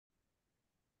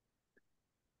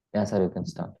Yeah, sir, you can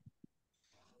start.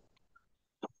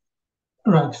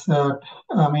 Right. So,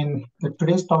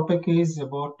 today's topic is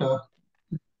about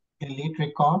delete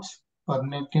records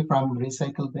permanently from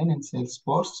recycle bin in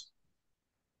Salesforce.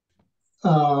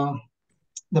 Uh,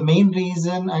 the main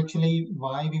reason actually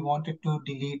why we wanted to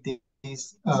delete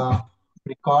these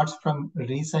records from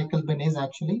recycle bin is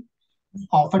actually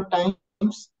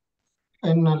oftentimes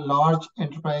in large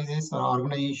enterprises or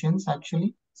organizations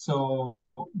actually. So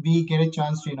we get a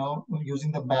chance to,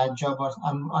 using the bad job or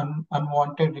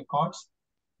unwanted records,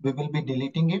 we will be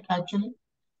deleting it actually.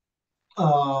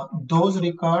 Those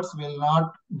records will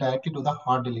not directly to the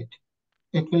hard delete.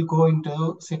 It will go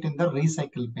into sit in the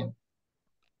recycle bin.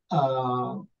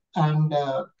 And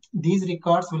these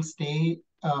records will stay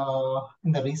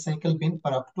in the recycle bin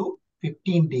for up to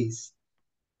 15 days.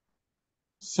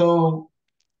 So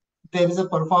there is a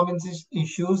performance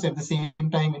issues at the same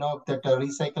time, that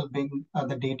recycle bin,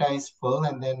 the data is full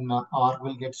and then R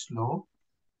will get slow.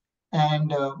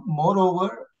 And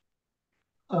moreover,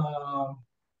 uh,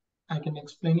 I can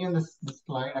explain you this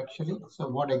slide actually. So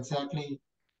what exactly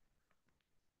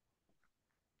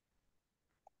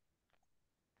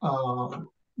the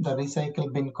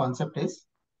recycle bin concept is.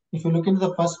 If you look into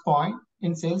the first point,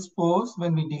 in Salesforce,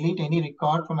 when we delete any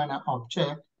record from an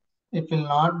object, it will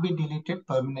not be deleted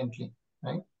permanently,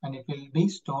 right? And it will be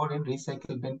stored in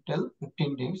recycle bin till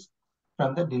 15 days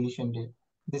from the deletion date.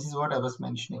 This is what I was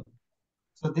mentioning.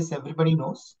 So this everybody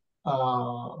knows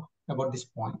about this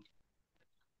point.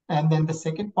 And then the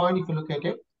second point, if you look at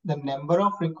it, the number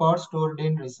of records stored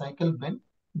in recycle bin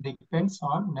depends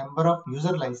on number of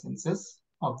user licenses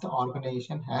of the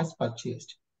organization has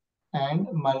purchased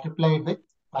and multiplied with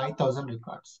 5,000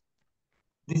 records.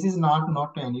 This is not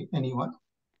to anyone.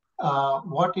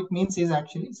 What it means is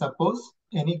actually, suppose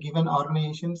any given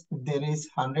organization, there is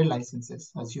 100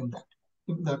 licenses, assume that.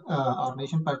 If the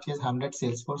organization purchased 100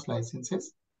 Salesforce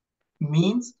licenses,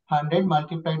 means 100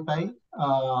 multiplied by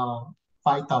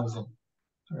 5,000,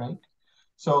 right?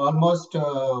 So almost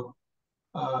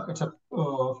it's a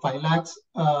 5 lakhs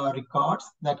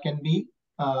records that can be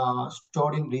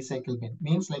stored in recycle bin.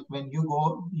 Means like when you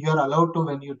go, you're allowed to,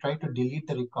 when you try to delete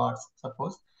the records,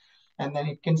 suppose, and then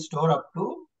it can store up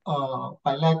to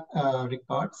 5 lakh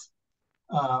records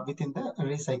within the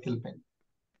recycle bin.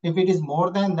 If it is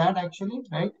more than that, actually,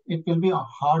 right, it will be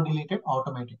hard deleted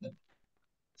automatically.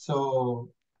 So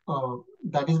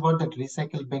that is what that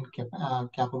recycle bin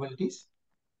capabilities.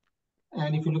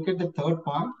 And if you look at the third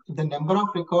point, the number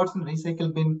of records in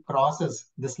recycle bin crosses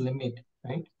this limit,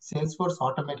 right? Salesforce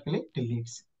automatically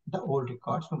deletes the old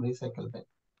records from recycle bin,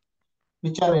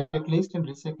 which are at least in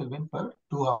recycle bin for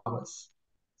 2 hours.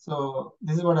 So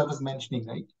this is what I was mentioning,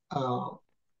 right?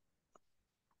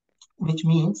 Which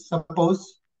means,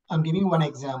 suppose I'm giving one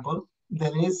example.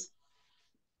 There is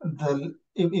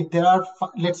if there are,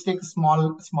 let's take a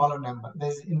smaller number.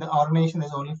 There's in the organization,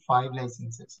 there's only 5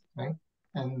 licenses, right?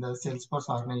 And the Salesforce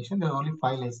organization, there are only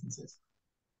 5 licenses.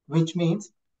 Which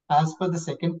means, as per the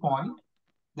second point,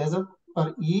 there's a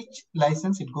for each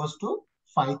license it goes to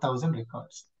 5,000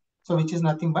 records. So which is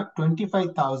nothing but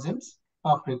 25,000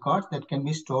 of records that can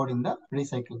be stored in the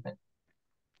recycle bin.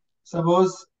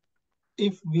 Suppose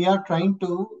if we are trying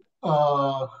to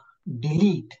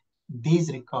delete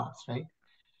these records, right?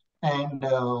 And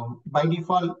by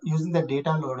default, using the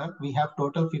data loader, we have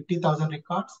total 50,000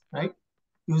 records, right?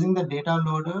 Using the data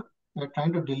loader, we're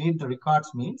trying to delete the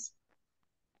records means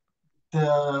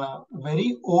the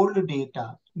very old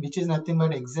data, which is nothing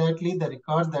but exactly the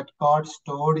records that got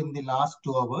stored in the last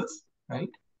 2 hours,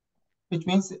 right? Which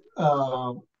means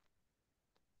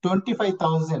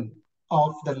 25,000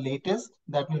 of the latest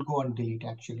that will go and delete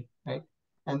actually, right?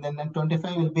 And then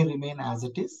 25 will be remain as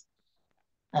it is.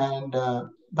 And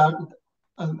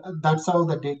that's how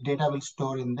the data will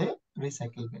store in the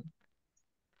recycle bin.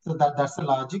 So that's the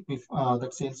logic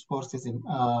that Salesforce is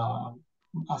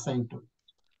assigned to.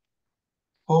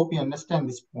 Hope you understand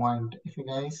this point. If you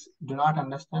guys do not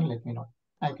understand, let me know.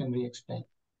 I can re-explain.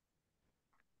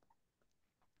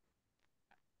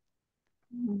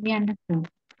 We understood.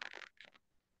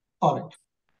 All right.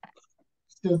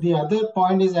 So the other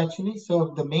point is actually,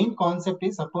 so the main concept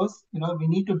is, suppose, we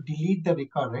need to delete the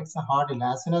record, right? It's a hard delete.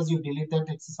 As soon as you delete that,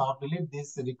 it's a soft delete.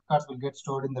 These records will get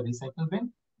stored in the recycle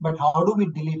bin. But how do we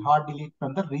delete hard delete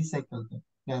from the recycle bin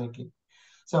directly?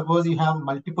 Suppose you have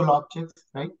multiple objects,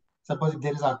 right? Suppose if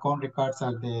there is account records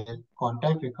are there,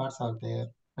 contact records are there,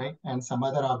 right? And some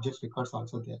other objects records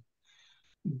also there.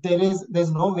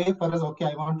 There's no way for us, okay,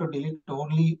 I want to delete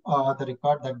only the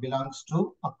record that belongs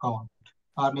to account,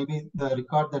 or maybe the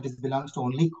record that belongs to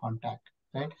only contact,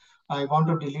 right? I want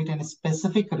to delete any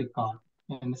specific record,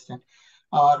 you understand?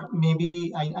 or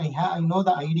maybe I know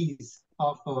the IDs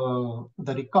of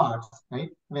the records, right,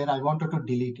 where I wanted to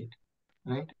delete it,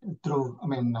 right, through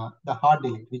the hard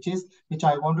delete, which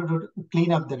I wanted to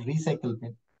clean up the recycle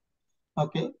bin.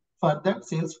 Okay, for that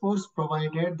Salesforce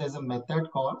provided there's a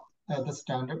method called the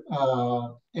standard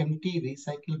empty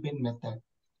recycle bin method.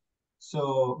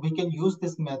 So we can use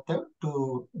this method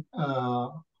to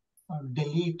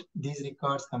delete these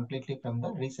records completely from the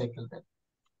recycle bin.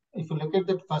 If you look at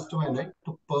that first one, right,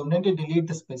 to permanently delete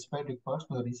the specified records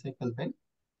from the recycle bin,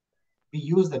 we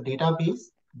use the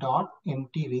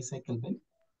database.emptyRecycleBin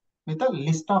with a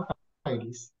list of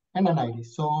IDs and an ID.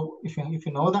 So if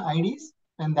you know the IDs,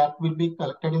 then that will be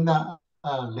collected in the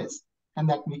list, and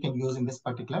that we can use in this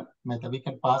particular method. We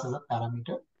can pass as a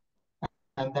parameter,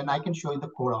 and then I can show you the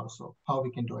code also, how we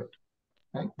can do it,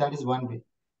 right? That is one way.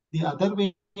 The other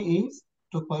way is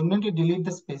to permanently delete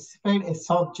the specified S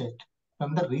object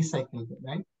from the recycle bin,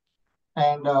 right?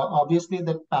 And obviously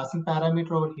the passing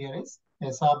parameter over here is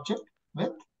S object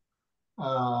with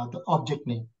the object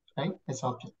name, right? S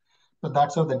object. So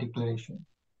that's how the declaration.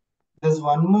 There's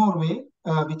one more way,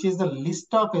 which is the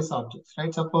list of S objects,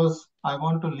 right? Suppose I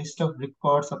want to list of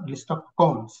records, a list of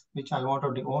accounts, which I want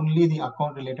to do only the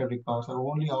account related records or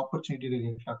only opportunity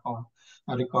related account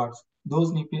records.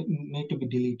 Those need to be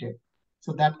deleted.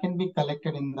 So that can be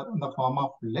collected in the form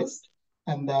of list,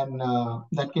 and then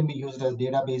that can be used as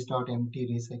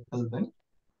database.emptyRecycleBin,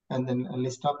 and then a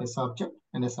list of S object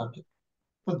and S object.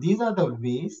 So these are the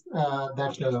ways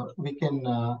that we can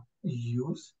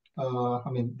use. The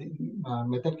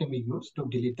method can be used to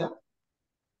delete the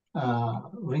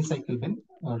recycle bin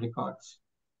records.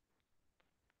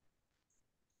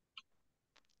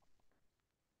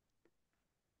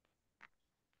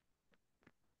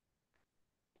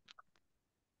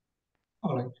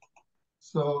 All right.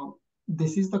 So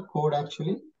this is the code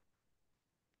actually.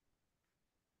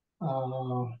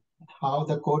 How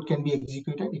the code can be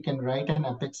executed. You can write an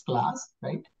Apex class,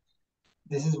 right?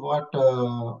 This is what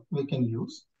we can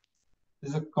use.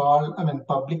 This is a call,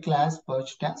 public class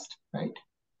purge test, right?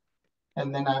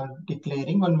 And then I'm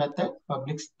declaring one method,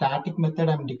 public static method.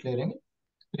 I'm declaring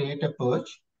create a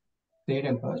purge, create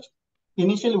and purge.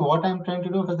 Initially, what I'm trying to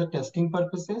do for the testing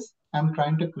purposes, I'm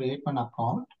trying to create one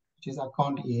account, which is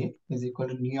account A is equal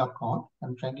to new account.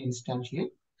 I'm trying to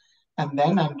instantiate. And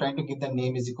then I'm trying to give the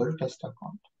name is equal to test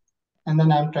account. And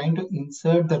then I'm trying to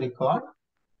insert the record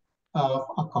of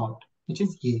account, which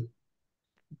is A.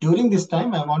 During this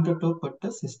time, I wanted to put the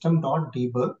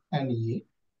system.debug and A.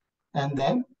 And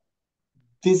then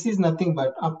this is nothing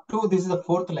but up to this is the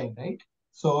fourth line, right?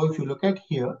 So if you look at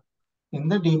here in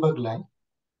the debug line,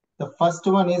 the first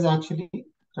one is actually,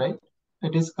 right,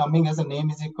 it is coming as a name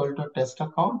is equal to test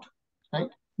account, right?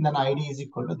 And then ID is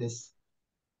equal to this.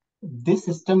 This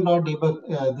system.debug,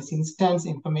 this instance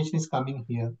information is coming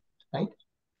here, right?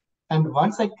 And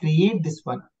once I create this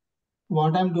one,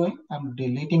 what I'm doing, I'm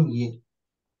deleting A.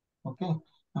 Okay,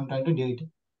 I'm trying to delete it.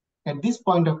 At this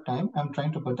point of time, I'm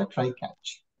trying to put the try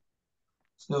catch.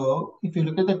 So if you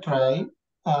look at the try,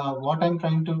 what I'm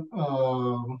trying to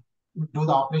do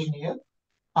the operation here,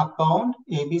 account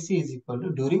ABC is equal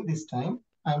to, during this time,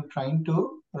 I'm trying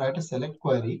to write a select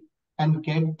query and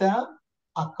get the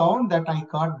account that I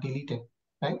got deleted,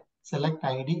 right? Select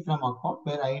ID from account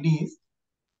where ID is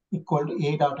equal to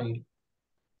A.ID,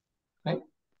 right?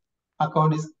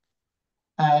 Account is,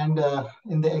 and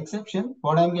in the exception,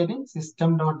 what I'm getting,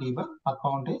 system.debug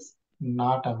account is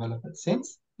not available.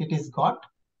 Since it is got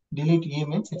delete A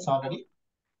means it's already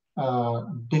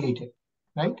deleted,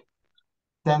 right?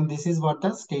 Then this is what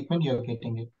the statement you're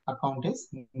getting it. Account is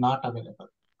not available.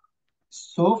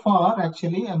 So far,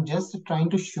 actually, I'm just trying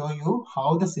to show you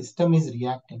how the system is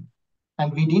reacting.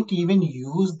 And we didn't even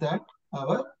use that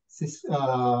our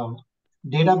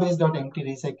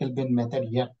database.emptyRecycleBin method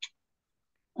yet.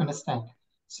 Understand?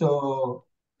 So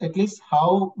at least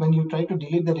how, when you try to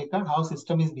delete the record, how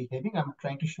system is behaving, I'm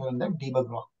trying to show in the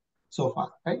debug log so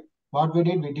far, right? What we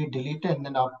did delete it, and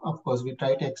then of course we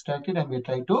try to extract it and we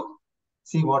try to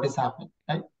see what is happening,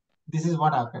 right? This is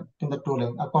what happened in the two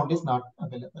line, account is not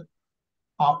available.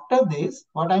 After this,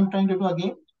 what I'm trying to do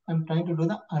again, I'm trying to do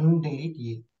the undelete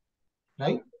A,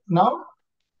 right? Now,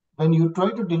 when you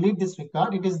try to delete this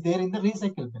record, it is there in the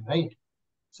recycle bin, right?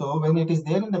 So when it is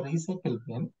there in the recycle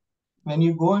bin, when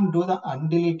you go and do the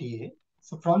undelete A,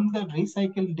 so from the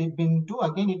recycle bin to,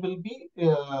 again, it will be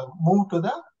moved to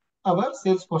the our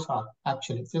Salesforce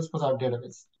actually, Salesforce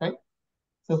database, right?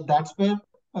 So that's where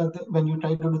when you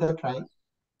try to do the try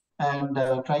and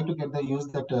try to get the use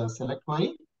that select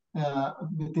query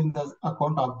within the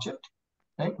account object,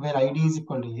 right, where ID is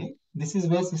equal to A. This is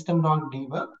where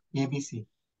system.debug ABC,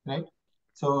 right?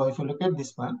 So if you look at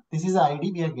this one, this is the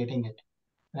ID we are getting it,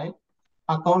 right?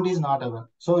 Account is not available.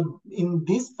 So in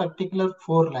this particular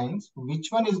 4 lines,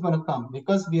 which one is going to come?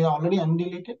 Because we are already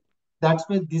undeleted, that's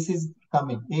where this is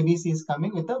coming. ABC is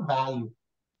coming with a value.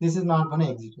 This is not going to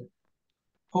execute.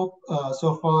 Hope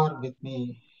so far with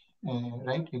me,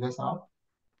 right? You guys are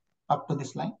up to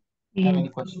this line. Have any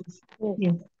questions?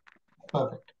 Yes.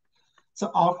 Perfect.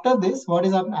 So after this, what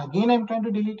is happening? Again, I'm trying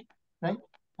to delete it, right?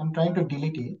 I'm trying to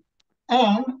delete it.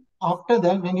 And after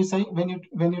that, when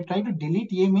you try to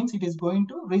delete A means it is going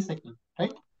to recycle,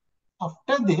 right?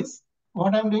 After this,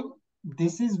 what I'm doing,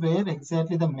 this is where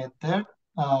exactly the method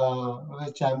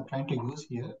which I'm trying to use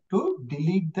here to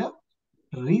delete the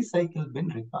recycle bin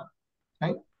record,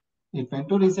 right? It went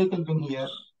to recycle bin here.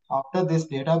 After this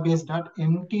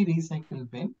database.empty recycle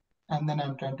bin, and then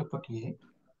I'm trying to put A.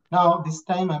 Now this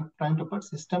time I'm trying to put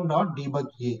system.debug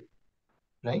A,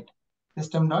 right?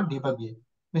 System.debug A,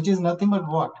 which is nothing but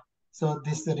what? So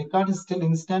this record is still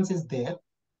instance is there.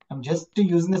 I'm just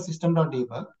using the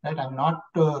system.debug, right? I'm not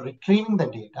retrieving the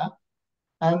data,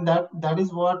 and that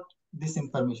is what this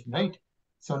information, right?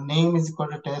 So name is equal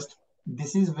to test.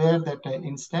 This is where that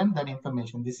instant that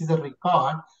information. This is a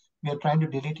record. We are trying to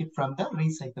delete it from the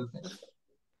recycle bin,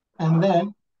 and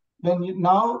then when you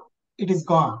now it is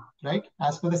gone, right?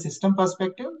 As per the system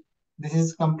perspective, this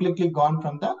is completely gone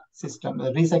from the system,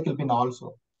 the recycle bin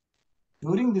also.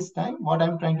 During this time, what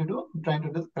I'm trying to do, I'm trying to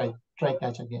do try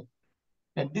catch again.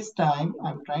 At this time,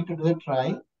 I'm trying to do a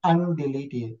try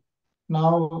undelete A.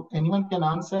 Now, anyone can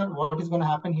answer what is going to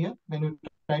happen here when you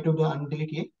try to do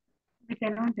undelete A? We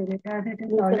cannot delete as it is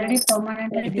We already cannot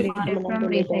permanently deleted from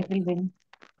permanently delete it. recycle bin.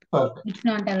 Perfect. It's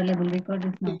not available. Record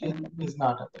is not It available. is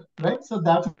not available, right? So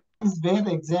that is where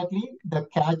exactly the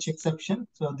catch exception.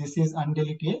 So this is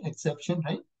undelete A exception,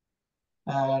 right?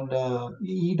 And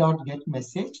e.get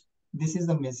message. This is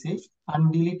the message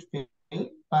undelete fail,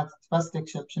 first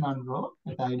exception on row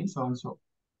with ID so and so,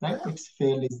 right? It's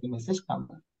failed is the message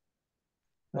coming,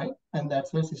 right? And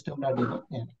that's where system.debug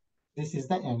end. This is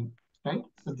the end, right?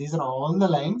 So these are all the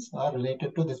lines are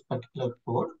related to this particular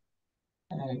code.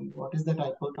 And what is the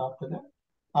type code after that?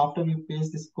 After you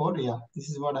paste this code, yeah, this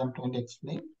is what I'm trying to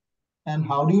explain. And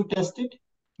how do you test it?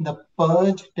 The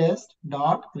purge test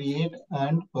dot create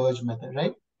and purge method,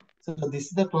 right? So this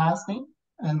is the class name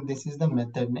and this is the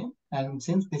method name. And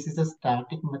since this is a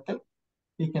static method,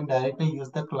 we can directly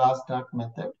use the class dot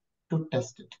method to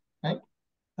test it, right?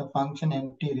 The function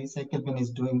empty recycle bin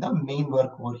is doing the main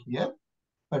work over here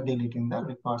for deleting the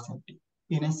records empty.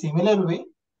 In a similar way,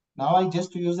 now I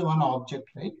just use one object,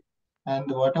 right? And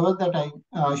whatever that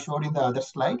I showed in the other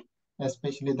slide,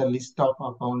 especially the list of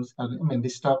accounts,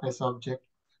 list of S object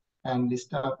and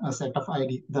list of a set of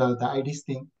ID, the IDs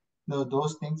thing,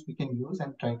 those things we can use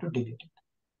and try to delete it.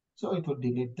 So it will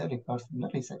delete the records from the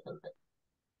recycle bin.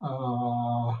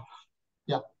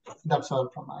 Yeah, that's all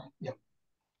from my, yeah.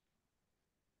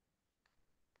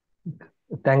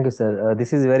 Thank you, sir.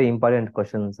 This is a very important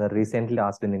question, sir. Recently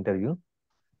asked in interview.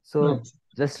 So Right.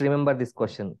 just remember this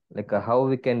question, like how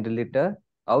we can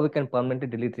how we can permanently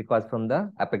delete records from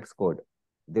the Apex code.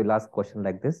 The last question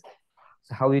like this.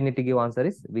 So how we need to give answer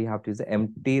is we have to use the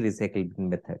empty recycle bin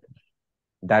method.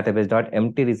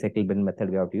 Database.empty recycle bin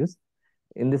method we have to use.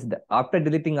 In this, after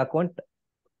deleting account,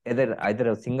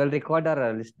 either a single record or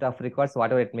a list of records,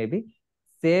 whatever it may be,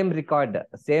 same record,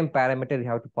 same parameter you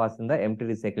have to pass in the empty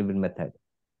recycle bin method,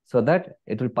 so that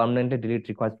it will permanently delete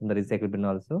records from the recycle bin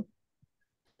also.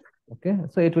 Okay,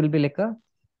 so it will be like a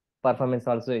performance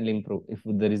also will improve if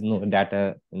there is no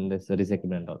data in this recycle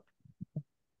bin and all.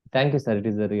 Thank you, sir. It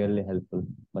is really helpful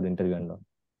for the interview and all.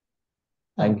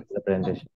 Thank you for the presentation.